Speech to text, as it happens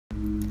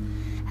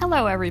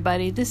Hello,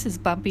 everybody. This is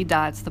Bumpy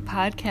Dots, the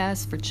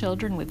podcast for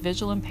children with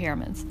visual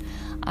impairments.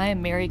 I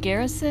am Mary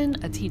Garrison,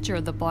 a teacher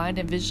of the blind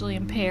and visually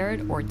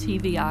impaired, or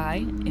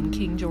TVI, in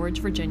King George,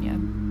 Virginia.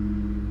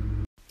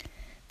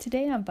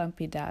 Today on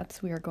Bumpy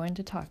Dots, we are going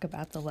to talk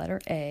about the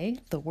letter A,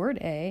 the word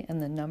A,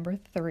 and the number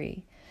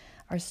 3.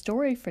 Our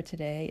story for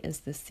today is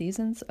The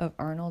Seasons of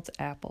Arnold's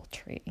Apple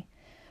Tree.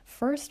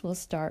 First, we'll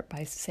start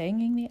by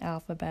singing the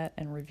alphabet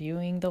and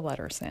reviewing the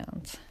letter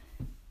sounds.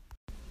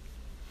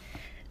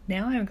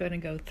 Now I'm going to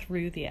go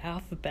through the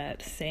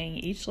alphabet, saying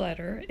each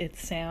letter,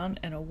 its sound,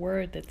 and a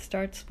word that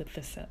starts with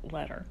this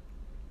letter.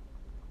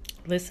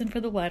 Listen for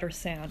the letter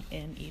sound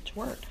in each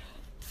word.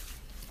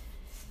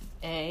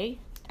 A,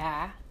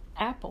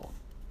 apple.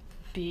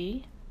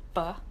 B,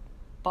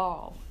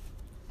 ball.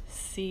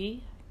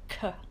 C,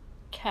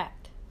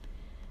 cat.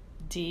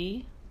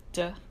 D,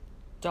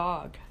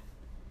 dog.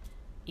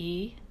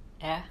 E,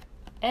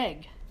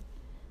 egg.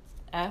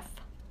 F,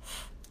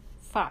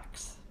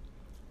 fox.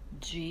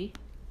 G,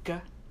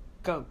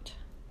 goat.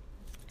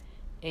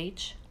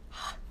 H,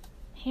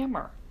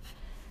 hammer.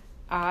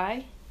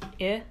 I,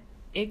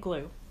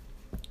 igloo.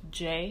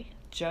 J,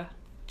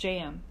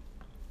 jam.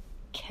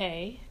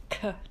 K,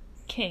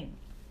 king.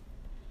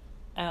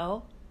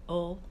 L,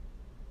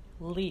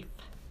 leaf.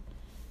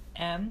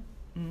 M,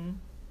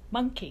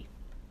 monkey.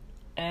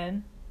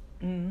 N,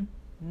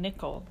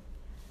 nickel.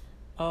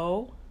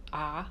 O,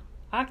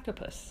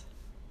 octopus.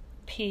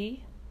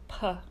 P,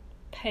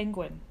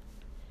 penguin.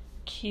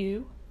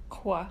 Q,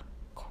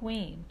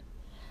 queen.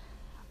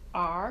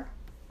 R,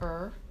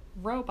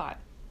 robot.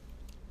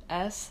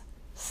 S,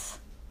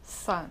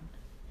 sun.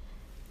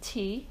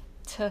 T,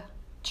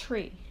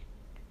 tree.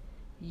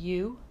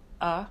 U,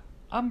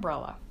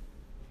 umbrella.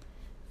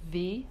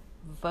 V,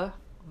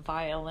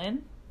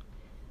 violin.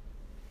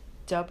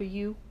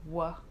 W,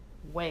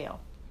 whale.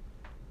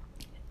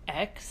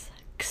 X,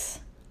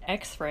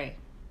 x-ray.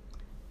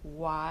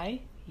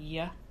 Y,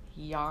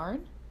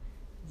 yarn.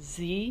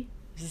 Z,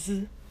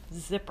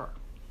 zipper.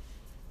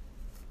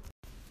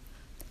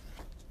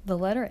 The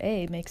letter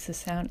A makes the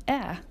sound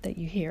A that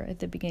you hear at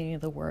the beginning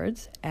of the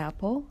words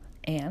apple,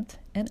 ant,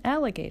 and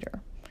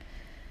alligator.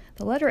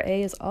 The letter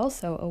A is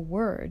also a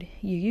word.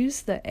 You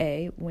use the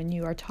A when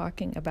you are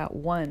talking about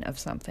one of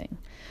something.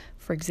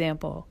 For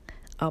example,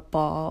 a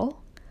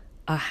ball,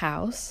 a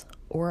house,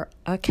 or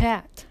a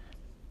cat.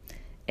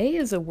 A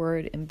is a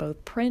word in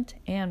both print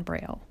and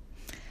braille.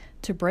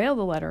 To braille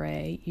the letter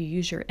A, you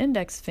use your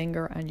index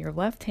finger on your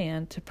left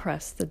hand to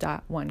press the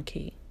dot 1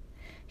 key.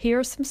 Here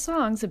are some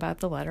songs about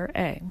the letter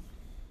A.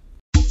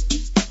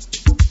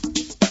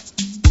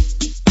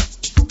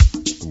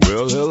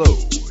 Well, hello,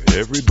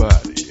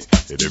 everybody,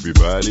 and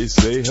everybody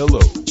say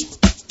hello.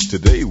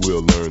 Today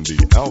we'll learn the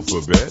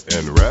alphabet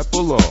and rap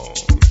along.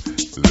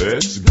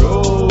 Let's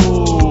go!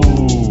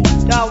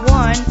 Dot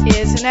 1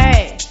 is an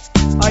A.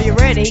 Are you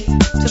ready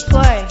to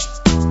play?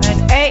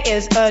 An A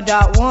is a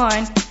dot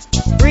 1.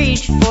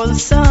 Reach for the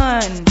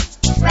sun.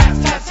 Rap,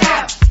 tap,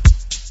 tap.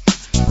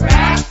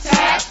 Rap,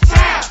 tap,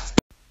 tap.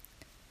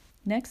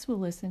 Next, we'll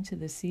listen to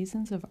the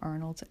seasons of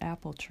Arnold's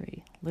apple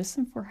tree.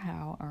 Listen for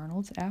how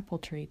Arnold's apple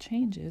tree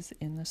changes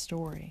in the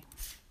story.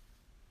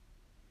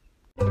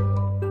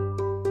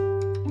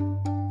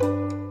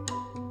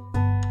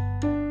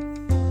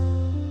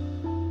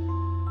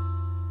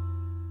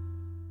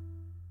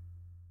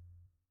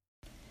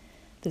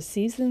 The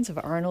Seasons of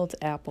Arnold's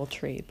Apple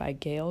Tree by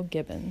Gail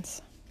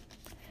Gibbons.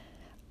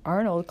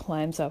 Arnold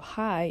climbs up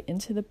high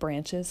into the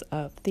branches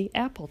of the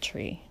apple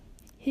tree.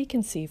 He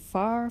can see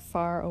far,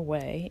 far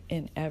away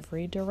in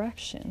every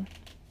direction.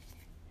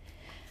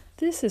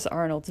 This is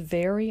Arnold's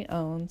very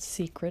own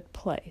secret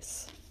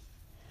place.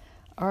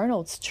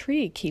 Arnold's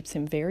tree keeps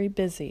him very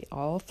busy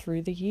all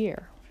through the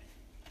year.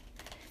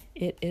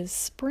 It is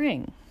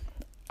spring.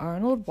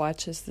 Arnold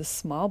watches the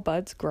small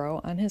buds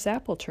grow on his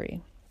apple tree.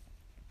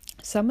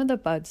 Some of the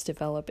buds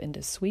develop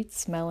into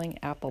sweet-smelling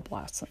apple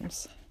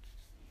blossoms.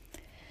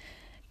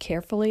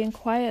 Carefully and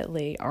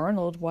quietly,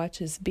 Arnold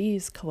watches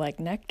bees collect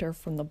nectar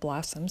from the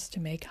blossoms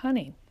to make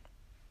honey.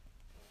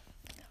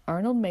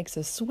 Arnold makes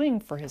a swing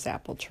for his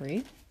apple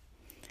tree.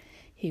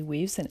 He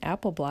weaves an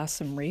apple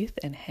blossom wreath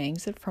and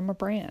hangs it from a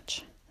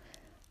branch.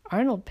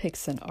 Arnold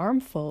picks an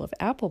armful of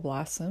apple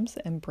blossoms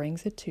and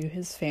brings it to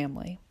his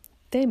family.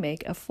 They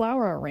make a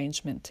flower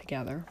arrangement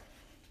together.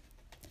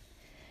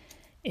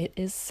 It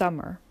is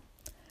summer.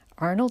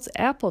 Arnold's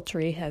apple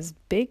tree has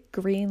big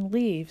green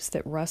leaves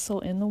that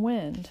rustle in the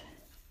wind.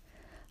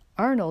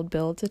 Arnold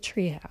builds a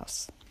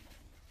treehouse.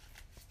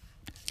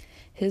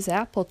 His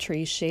apple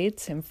tree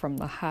shades him from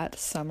the hot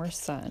summer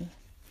sun.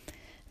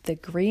 The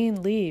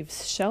green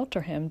leaves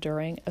shelter him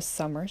during a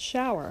summer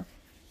shower.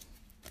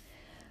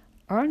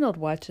 Arnold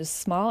watches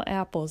small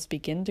apples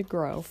begin to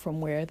grow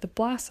from where the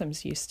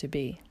blossoms used to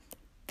be.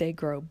 They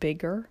grow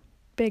bigger,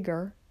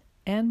 bigger,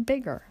 and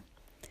bigger.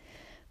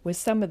 With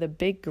some of the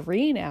big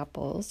green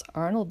apples,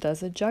 Arnold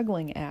does a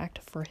juggling act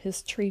for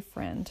his tree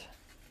friend.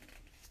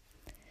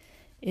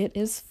 It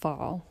is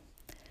fall.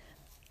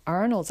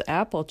 Arnold's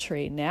apple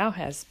tree now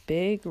has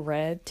big,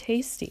 red,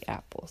 tasty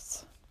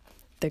apples.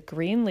 The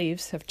green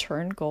leaves have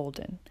turned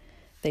golden.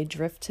 They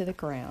drift to the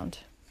ground.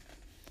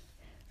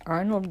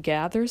 Arnold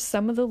gathers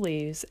some of the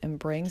leaves and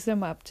brings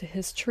them up to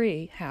his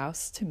tree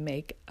house to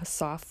make a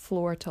soft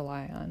floor to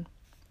lie on.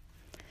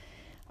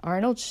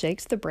 Arnold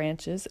shakes the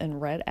branches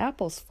and red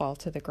apples fall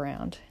to the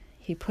ground.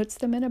 He puts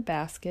them in a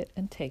basket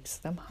and takes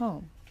them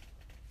home.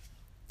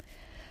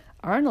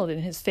 Arnold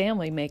and his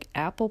family make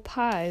apple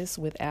pies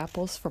with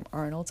apples from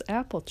Arnold's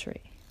apple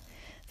tree.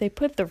 They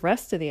put the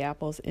rest of the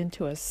apples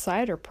into a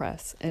cider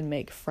press and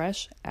make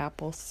fresh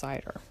apple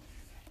cider.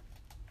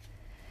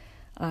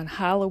 On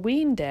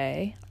Halloween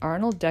Day,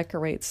 Arnold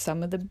decorates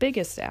some of the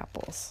biggest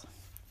apples.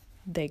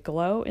 They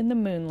glow in the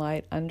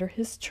moonlight under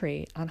his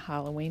tree on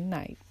Halloween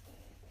night.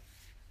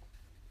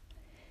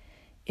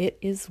 It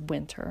is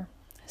winter.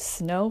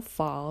 Snow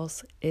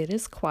falls. It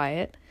is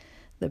quiet.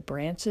 The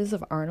branches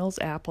of Arnold's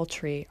apple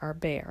tree are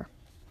bare.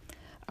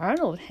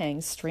 Arnold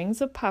hangs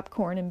strings of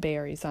popcorn and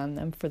berries on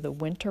them for the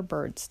winter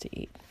birds to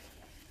eat.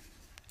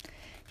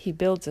 He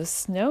builds a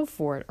snow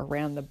fort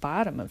around the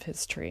bottom of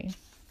his tree.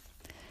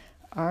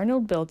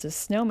 Arnold builds a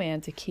snowman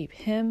to keep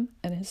him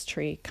and his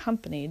tree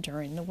company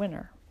during the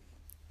winter.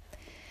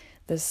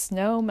 The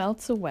snow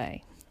melts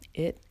away.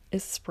 It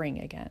is spring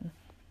again.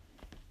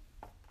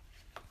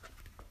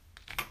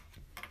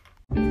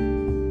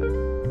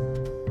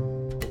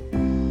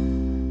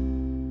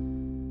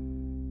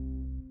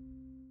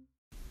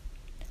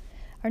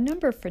 Our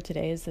number for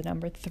today is the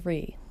number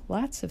 3.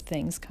 Lots of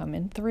things come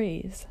in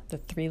threes. The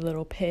 3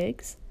 little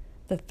pigs,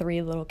 the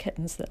 3 little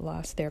kittens that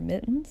lost their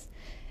mittens,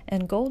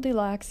 and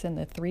Goldilocks and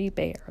the 3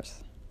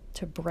 bears.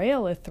 To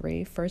braille a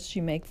 3, first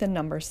you make the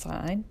number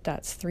sign,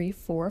 dots 3,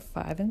 4,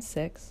 5, and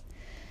 6.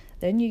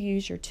 Then you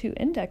use your 2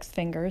 index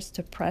fingers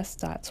to press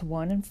dots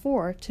 1 and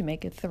 4 to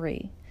make a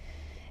 3.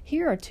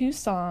 Here are 2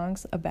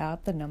 songs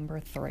about the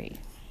number 3.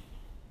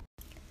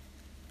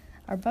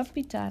 Our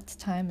Bumpy Dots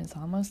time is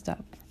almost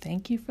up.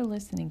 Thank you for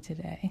listening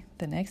today.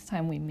 The next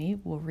time we meet,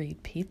 we'll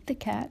read Pete the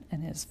Cat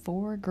and his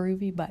 4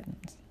 groovy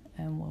buttons,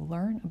 and we'll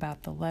learn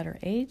about the letter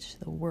H,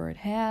 the word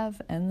have,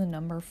 and the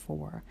number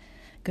 4.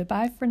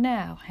 Goodbye for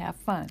now. Have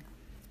fun.